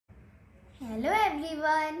Hello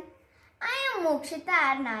everyone, I am Mokshita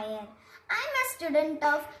R. Nair. I am a student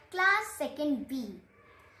of class 2nd B.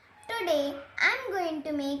 Today I am going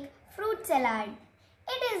to make fruit salad.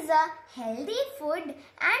 It is a healthy food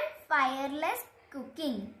and fireless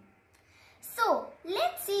cooking. So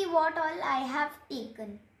let's see what all I have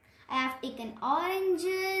taken. I have taken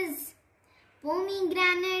oranges,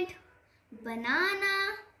 pomegranate, banana,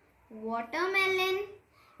 watermelon,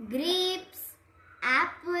 grapes,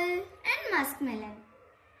 apple and muskmelon.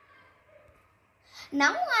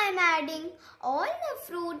 Now I am adding all the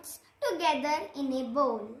fruits together in a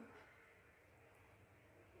bowl.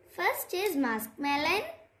 First is muskmelon.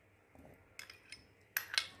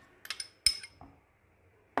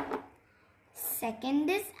 Second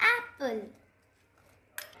is apple.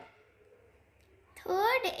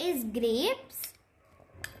 Third is grapes.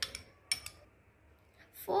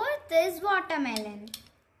 Fourth is watermelon.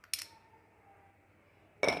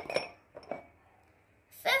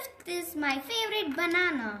 Fifth is my favorite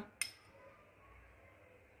banana.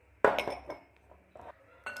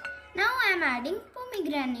 Now I am adding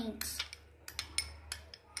pomegranates.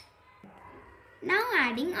 Now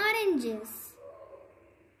adding oranges.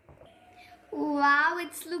 Wow,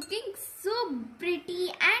 it's looking so pretty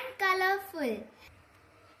and colorful.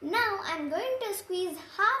 Now I am going to squeeze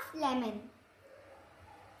half lemon.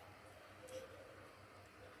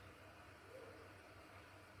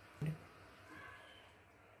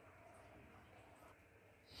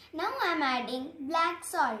 Now I am adding black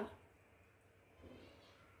salt.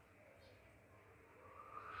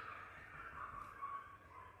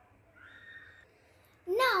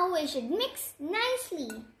 Now we should mix nicely.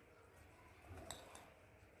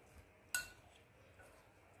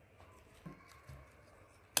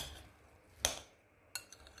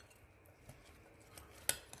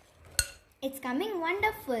 It's coming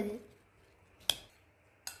wonderful.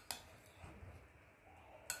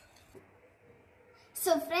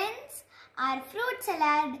 So friends, our fruit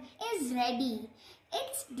salad is ready.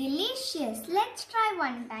 It's delicious. Let's try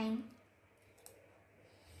one time.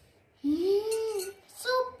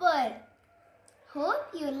 Super! Hope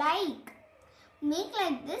you like. Make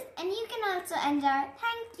like this and you can also enjoy.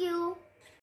 Thank you.